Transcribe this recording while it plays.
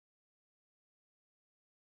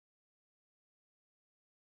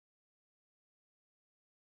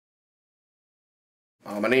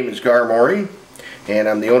My name is Gar Maury, and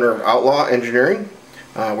I'm the owner of Outlaw Engineering.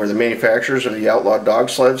 We're the manufacturers of the Outlaw dog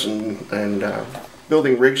sleds and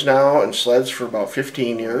building rigs now and sleds for about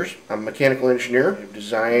 15 years. I'm a mechanical engineer. I've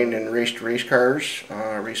designed and raced race cars,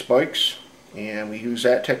 race bikes, and we use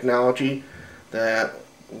that technology that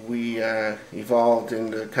we evolved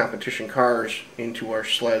into competition cars into our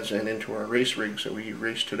sleds and into our race rigs that we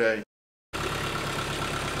race today.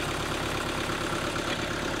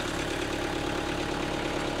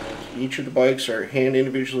 Each of the bikes are hand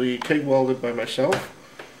individually TIG welded by myself.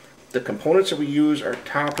 The components that we use are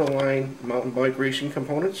top of the line mountain bike racing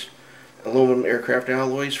components, aluminum aircraft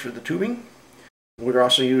alloys for the tubing. We're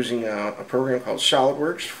also using a program called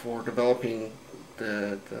SolidWorks for developing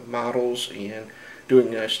the models and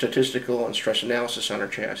doing statistical and stress analysis on our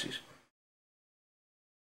chassis.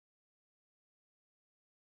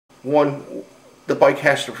 One, the bike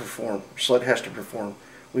has to perform, sled has to perform.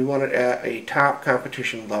 We want it at a top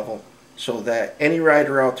competition level so that any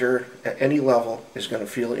rider out there at any level is going to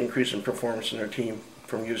feel an increase in performance in their team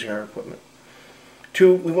from using our equipment.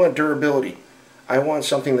 Two, we want durability. I want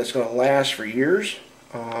something that's going to last for years.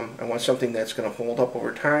 I want something that's going to hold up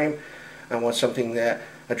over time. I want something that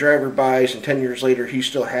a driver buys and 10 years later he's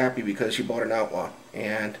still happy because he bought an Outlaw.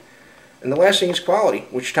 And the last thing is quality,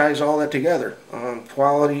 which ties all that together.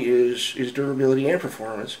 Quality is durability and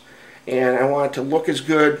performance. And I want it to look as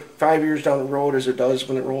good 5 years down the road as it does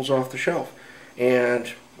when it rolls off the shelf.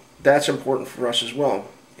 And that's important for us as well.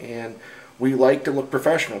 And we like to look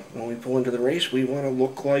professional. When we pull into the race, we want to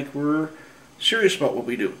look like we're serious about what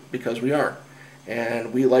we do, because we are.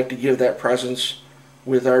 And we like to give that presence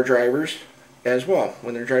with our drivers as well.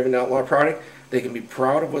 When they're driving the Outlaw product, they can be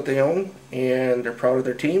proud of what they own, and they're proud of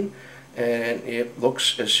their team, and it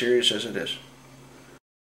looks as serious as it is.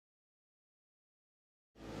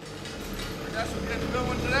 That's what we're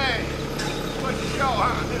doing today. Quite a show,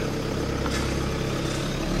 huh?